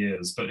last 2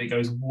 years, but it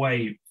goes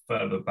way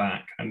further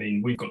back. I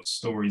mean, we've got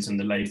stories in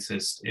the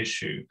latest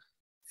issue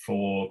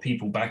for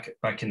people back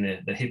in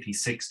the hippie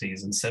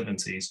 60s and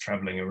 70s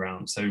traveling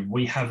around. So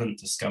we haven't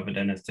discovered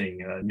anything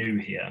new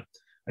here.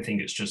 I think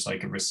it's just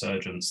like a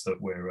resurgence that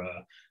we're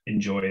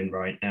enjoying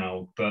right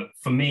now. But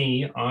for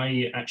me,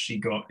 I actually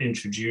got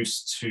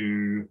introduced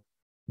to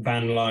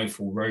van life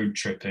or road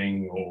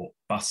tripping or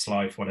bus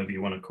life, whatever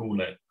you want to call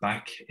it,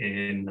 back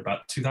in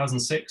about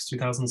 2006,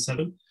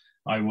 2007.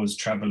 I was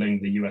traveling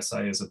the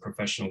USA as a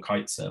professional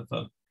kite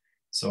surfer.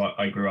 So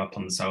I grew up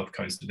on the south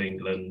coast of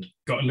England,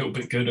 got a little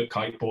bit good at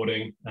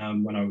kiteboarding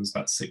when I was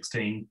about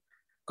 16,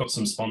 got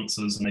some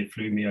sponsors and they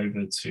flew me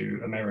over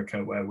to America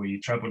where we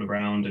traveled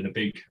around in a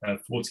big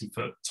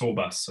 40-foot tour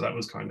bus. So that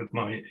was kind of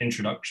my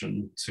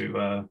introduction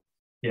to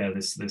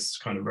this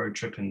kind of road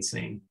tripping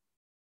scene.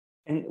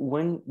 And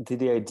when did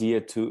the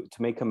idea to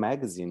make a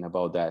magazine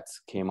about that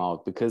came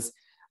out? Because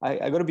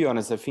I got to be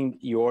honest, I think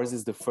yours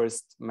is the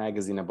first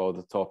magazine about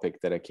the topic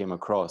that I came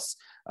across.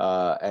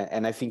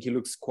 And I think it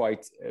looks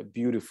quite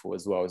beautiful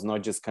as well. It's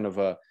not just kind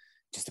of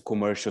just a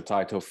commercial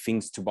title of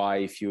things to buy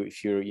if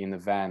you're in a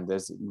van.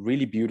 There's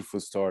really beautiful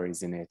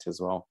stories in it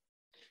as well.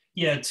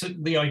 Yeah,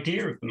 the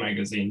idea of the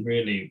magazine,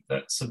 really,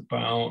 that's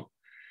about,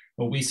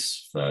 well, we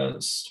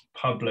first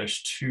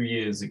published 2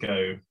 years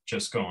ago,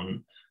 just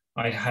gone.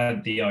 I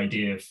had the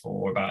idea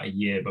for about a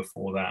year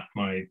before that.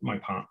 My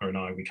partner and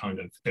I, we kind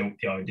of built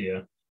the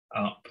idea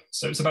up.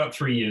 So it's about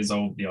 3 years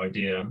old, the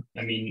idea.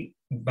 I mean,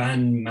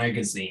 van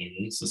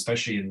magazines,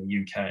 especially in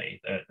the UK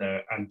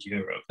and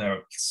Europe, there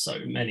are so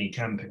many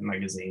camping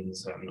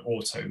magazines and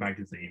auto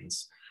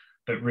magazines,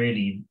 but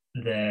really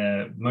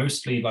they're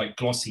mostly like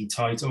glossy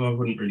titles. I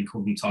wouldn't really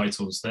call them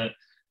titles.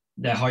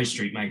 They're high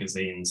street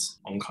magazines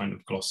on kind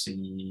of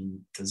glossy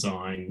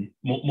design,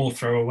 more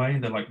throwaway.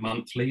 They're like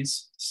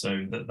monthlies,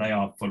 so that they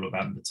are full of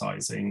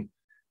advertising,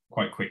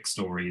 quite quick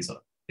stories,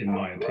 in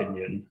my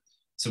opinion.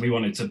 So we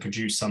wanted to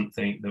produce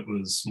something that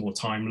was more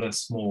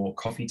timeless, more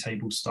coffee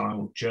table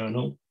style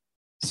journal.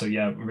 So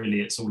yeah,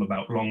 really it's all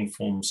about long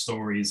form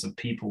stories of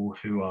people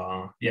who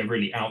are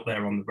really out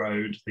there on the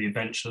road, the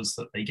adventures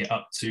that they get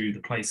up to, the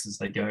places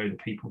they go, the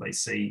people they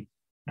see.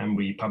 And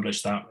we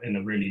published that in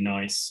a really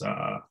nice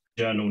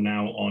journal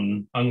now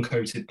on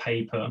uncoated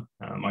paper.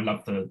 I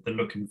love the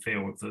look and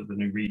feel of the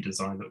new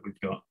redesign that we've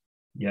got.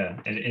 Yeah,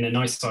 in a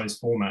nice size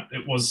format.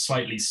 It was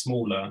slightly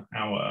smaller,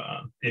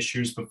 our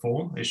issues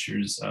before,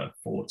 issues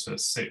 4 to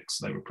 6,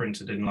 they were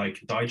printed in like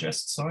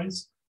digest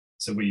size.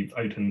 So we've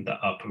opened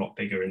that up a lot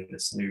bigger in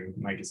this new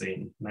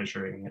magazine,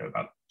 measuring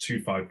about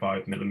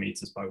 255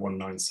 millimeters by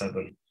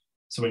 197.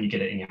 So when you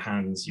get it in your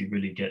hands, you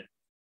really get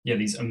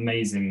these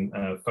amazing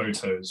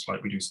photos.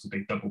 Like we do some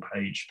big double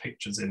page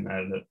pictures in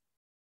there that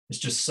it's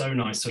just so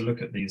nice to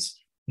look at these,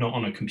 not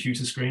on a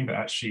computer screen, but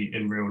actually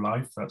in real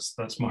life.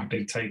 That's my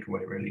big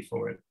takeaway really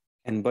for it.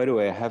 And by the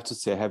way, I have to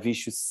say, I have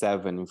issue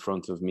 7 in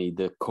front of me.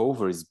 The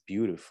cover is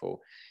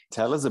beautiful.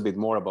 Tell us a bit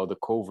more about the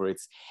cover.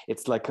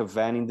 It's like a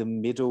van in the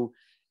middle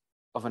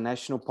of a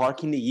national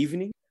park in the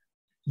evening.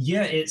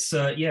 Yeah, it's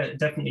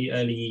definitely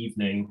early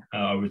evening.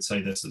 I would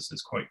say this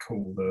is quite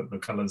cool, the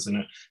colors in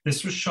it.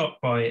 This was shot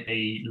by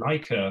a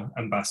Leica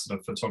ambassador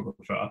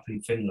photographer up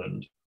in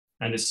Finland.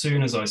 And as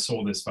soon as I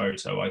saw this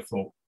photo, I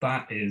thought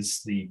that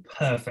is the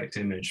perfect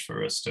image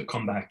for us to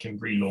come back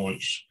and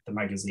relaunch the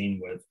magazine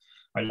with.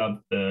 I love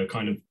the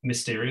kind of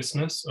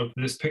mysteriousness of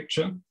this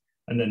picture,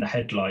 and then the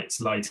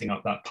headlights lighting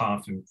up that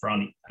path in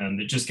front.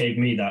 And it just gave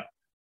me that,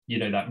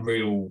 that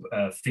real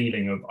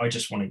feeling of, I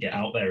just want to get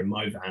out there in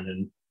my van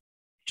and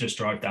just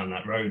drive down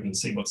that road and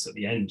see what's at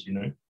the end,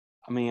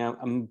 I mean,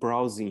 I'm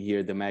browsing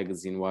here the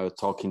magazine while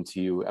talking to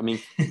you. I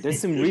mean, there's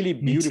some really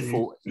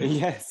beautiful,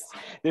 yes,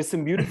 there's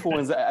some beautiful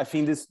ones. I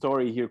think this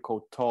story here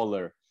called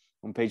Taller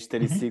on page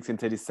 36 and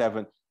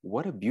 37.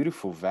 What a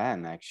beautiful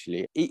van,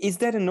 actually. Is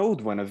that an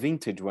old one, a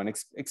vintage one?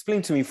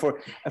 Explain to me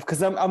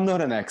because I'm not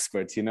an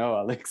expert,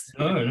 Alex.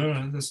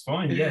 No, that's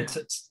fine. Yeah,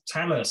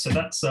 Taller. So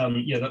that's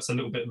that's a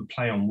little bit of a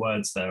play on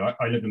words there.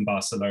 I live in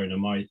Barcelona.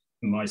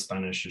 My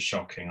Spanish is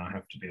shocking, I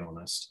have to be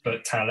honest.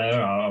 But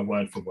Taller, our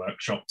word for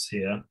workshops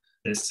here.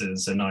 This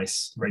is a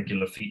nice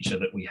regular feature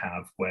that we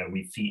have where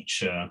we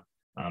feature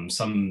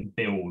some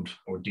build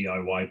or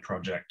DIY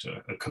project,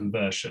 a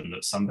conversion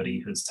that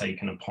somebody has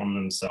taken upon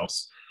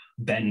themselves.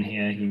 Ben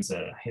here, he's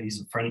a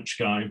French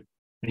guy,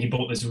 and he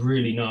bought this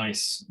really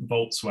nice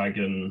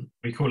Volkswagen,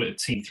 we call it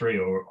a T3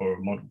 or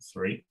a Model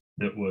 3,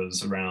 that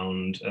was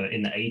around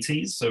in the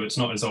 80s. So it's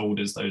not as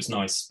old as those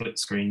nice split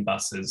screen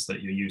buses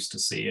that you're used to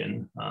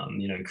seeing,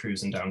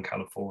 cruising down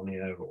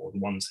California, or the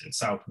ones in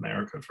South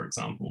America, for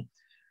example.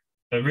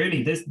 But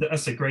really,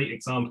 that's a great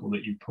example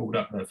that you pulled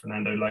up there,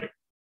 Fernando. Like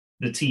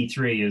the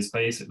T3 is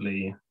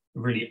basically a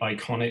really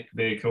iconic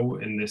vehicle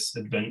in this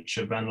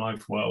adventure van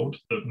life world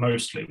that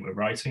mostly we're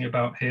writing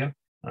about here.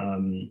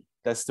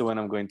 That's the one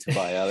I'm going to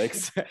buy,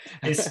 Alex.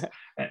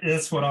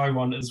 That's what I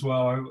want as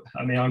well.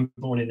 I mean, I'm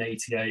born in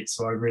 88,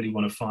 so I really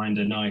want to find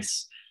a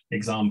nice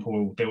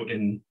example built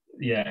in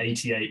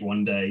 88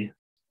 one day.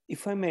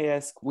 If I may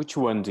ask, which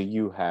one do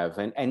you have?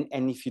 And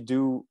if you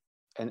do,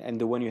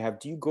 and the one you have,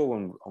 do you go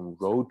on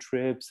road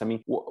trips? I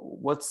mean,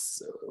 what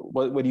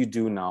do you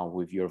do now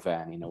with your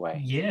van in a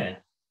way? Yeah,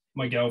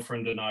 my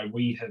girlfriend and I,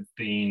 we have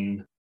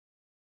been,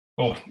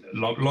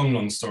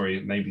 long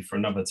story, maybe for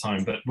another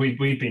time, but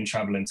we've been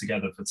traveling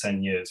together for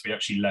 10 years. We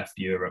actually left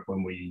Europe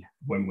when we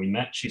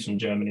met. She's from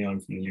Germany, I'm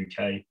from the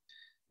UK.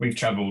 We've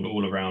traveled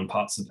all around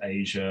parts of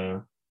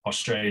Asia,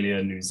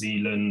 Australia, New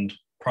Zealand.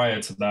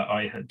 Prior to that,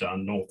 I had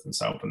done North and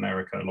South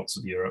America, lots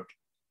of Europe.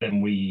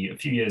 Then we, a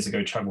few years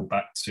ago, traveled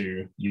back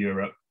to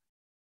Europe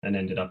and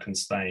ended up in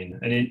Spain.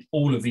 And in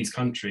all of these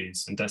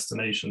countries and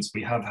destinations,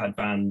 we have had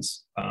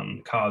vans,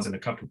 cars in a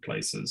couple of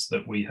places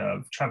that we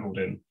have traveled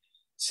in.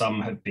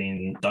 Some have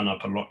been done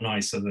up a lot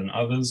nicer than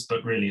others,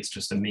 but really it's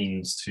just a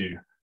means to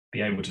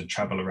be able to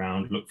travel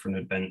around, look for an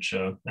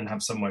adventure, and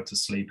have somewhere to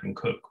sleep and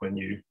cook when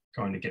you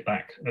kind of get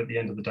back at the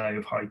end of the day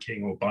of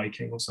hiking or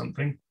biking or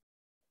something.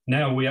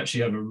 Now we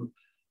actually have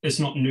it's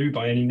not new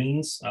by any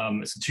means.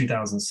 It's a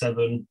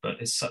 2007, but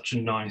it's such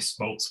a nice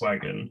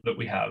Volkswagen that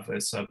we have.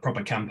 It's a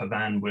proper camper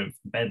van with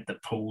a bed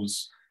that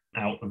pulls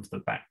out of the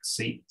back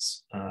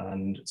seats,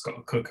 and it's got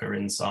a cooker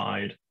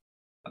inside,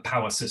 a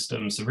power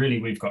system. So really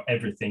we've got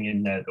everything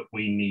in there that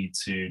we need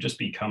to just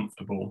be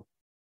comfortable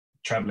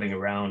traveling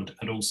around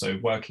and also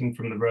working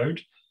from the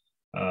road.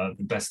 The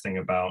best thing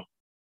about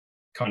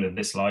kind of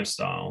this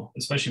lifestyle,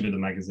 especially with the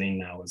magazine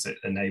now, is it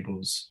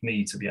enables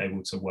me to be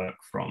able to work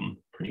from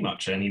pretty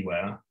much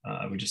anywhere.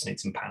 We just need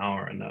some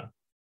power and an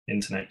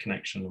internet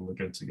connection and we're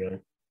good to go.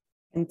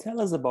 And tell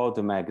us about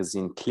the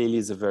magazine. Clearly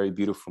it's a very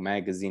beautiful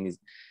magazine.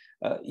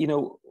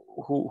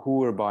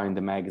 Who are buying the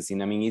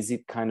magazine? I mean, is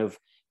it kind of,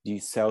 do you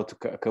sell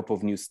to a couple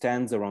of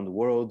newsstands around the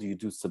world? Do you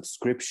do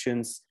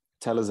subscriptions?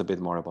 Tell us a bit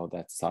more about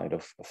that side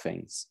of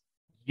things.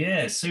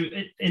 Yeah, so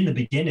in the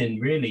beginning,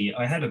 really,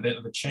 I had a bit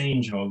of a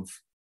change of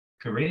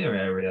career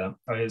area.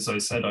 As I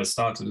said, I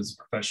started as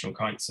a professional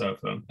kite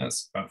surfer.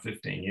 That's about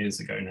 15 years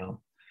ago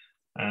now.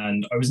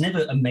 And I was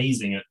never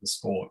amazing at the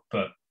sport,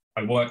 but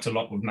I worked a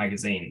lot with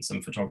magazines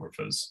and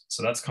photographers.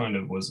 So that's kind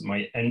of was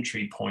my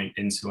entry point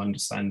into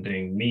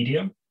understanding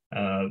media.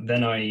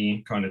 Then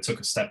I kind of took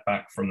a step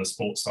back from the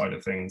sports side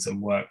of things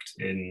and worked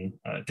in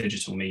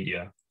digital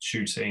media,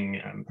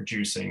 shooting and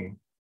producing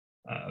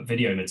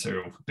video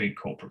material for big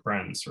corporate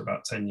brands for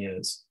about 10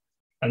 years.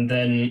 And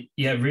then,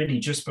 really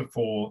just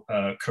before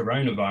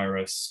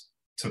coronavirus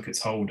took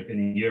its hold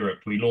in Europe,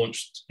 we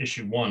launched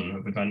issue 1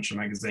 of Adventure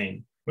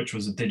Magazine, which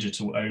was a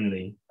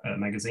digital-only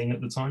magazine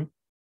at the time.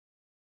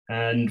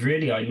 And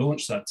really, I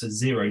launched that to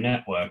zero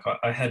network.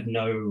 I had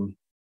no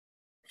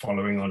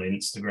following on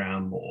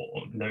Instagram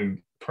or no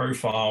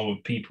profile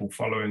of people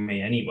following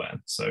me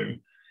anywhere. So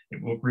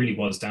it really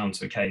was down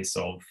to a case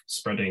of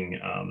spreading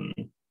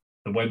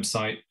the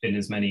website in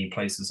as many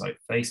places like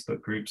Facebook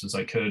groups as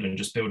I could and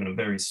just building a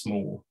very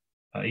small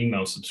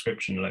email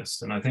subscription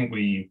list. And I think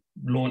we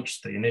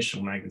launched the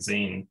initial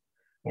magazine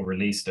or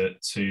released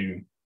it to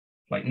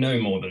like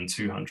no more than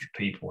 200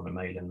 people on a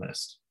mailing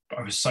list. But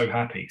I was so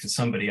happy because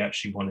somebody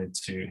actually wanted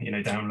to,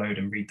 download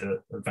and read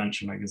the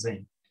Adventure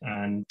Magazine.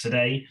 And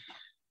today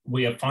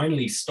we are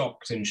finally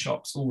stocked in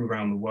shops all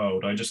around the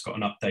world. I just got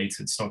an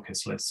updated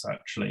stockist list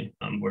actually.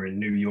 We're in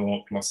New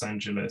York, Los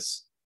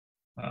Angeles,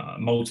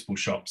 multiple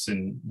shops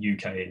in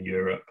UK and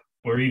Europe.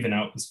 We're even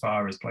out as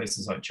far as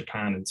places like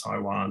Japan and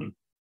Taiwan,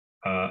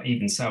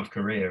 even South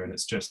Korea. And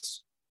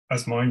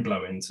that's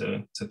mind-blowing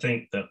to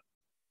think that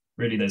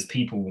really there's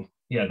people,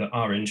 that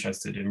are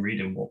interested in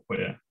reading what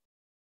we're,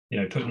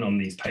 putting on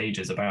these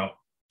pages about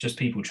just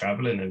people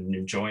traveling and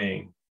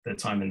enjoying their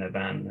time in their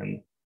van.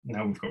 And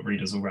now we've got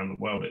readers all around the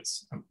world.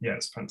 It's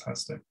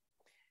fantastic.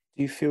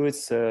 Do you feel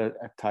it's a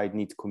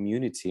tight-knit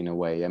community in a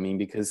way? I mean,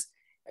 because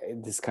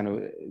this kind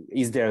of,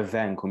 is there a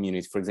van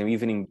community, for example,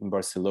 even in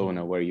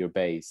Barcelona where you're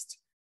based?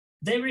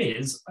 There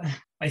is.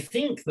 I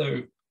think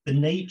though, the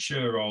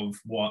nature of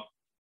what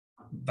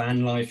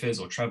van life is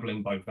or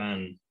traveling by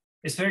van,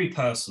 it's very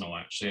personal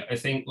actually. I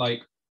think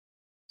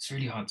it's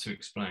really hard to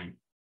explain.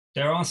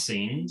 There are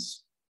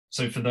scenes.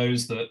 So for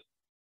those that,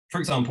 for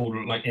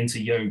example, like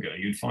into yoga,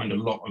 you'd find a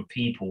lot of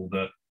people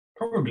that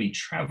probably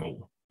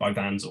travel by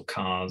vans or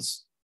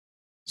cars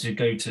to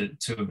go to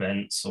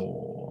events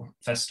or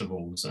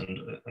festivals and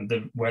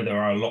where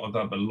there are a lot of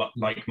other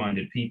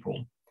like-minded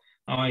people.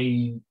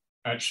 I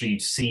actually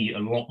see a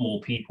lot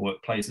more people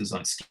at places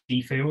like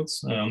ski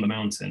fields on the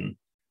mountain.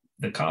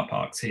 The car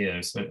parks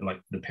here, so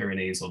like the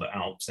Pyrenees or the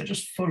Alps, they're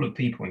just full of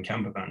people in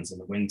camper vans in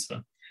the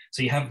winter.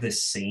 So you have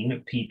this scene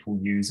of people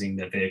using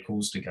their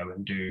vehicles to go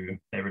and do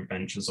their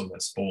adventures or their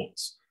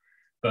sports.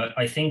 But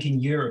I think in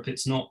Europe,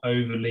 it's not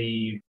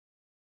overly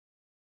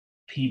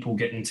people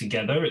getting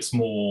together. It's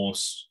more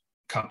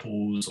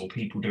couples or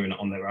people doing it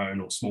on their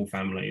own or small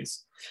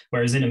families.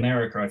 Whereas in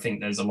America, I think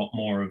there's a lot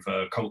more of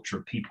a culture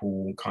of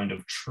people kind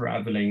of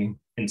traveling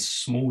in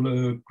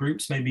smaller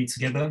groups, maybe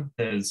together.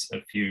 There's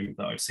a few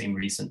that I've seen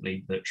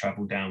recently that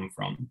travel down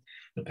from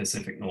the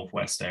Pacific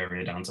Northwest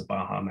area down to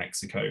Baja,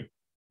 Mexico.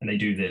 And they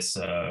do this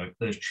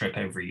trip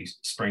every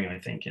spring, I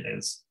think it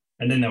is.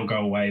 And then they'll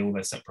go away all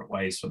their separate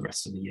ways for the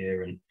rest of the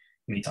year and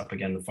meet up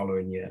again the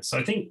following year. So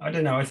I think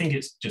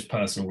it's just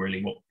personal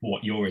really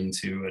what you're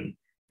into, and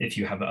if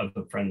you have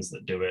other friends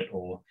that do it,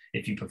 or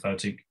if you prefer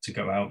to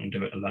go out and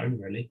do it alone,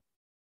 really.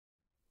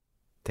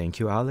 Thank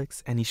you,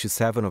 Alex. And issue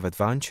 7 of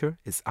Adventure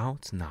is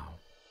out now.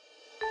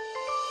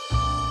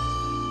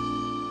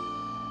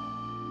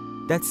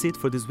 That's it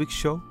for this week's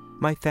show.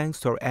 My thanks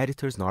to our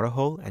editors Nora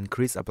Hull and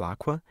Chris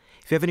Ablaqua.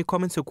 If you have any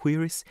comments or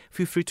queries,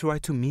 feel free to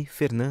write to me,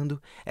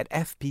 Fernando, at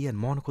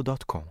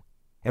fp@monaco.com.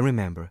 And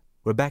remember,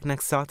 we're back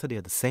next Saturday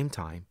at the same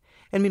time.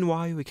 And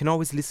meanwhile, you can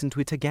always listen to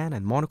it again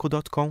at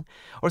monaco.com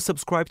or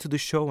subscribe to the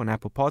show on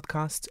Apple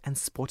Podcasts and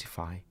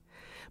Spotify.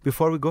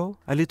 Before we go,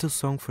 a little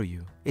song for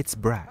you. It's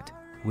Brad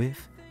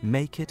with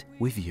Make It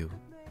With You.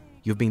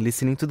 You've been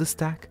listening to The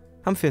Stack.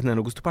 I'm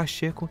Fernando Augusto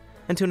Pacheco.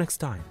 Until next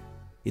time,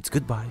 it's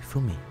goodbye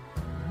from me.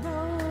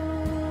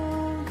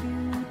 No,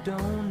 you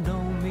don't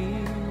know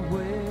me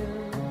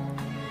well,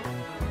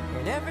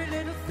 and every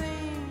little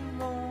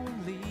thing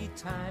only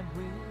time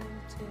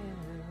will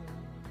tell.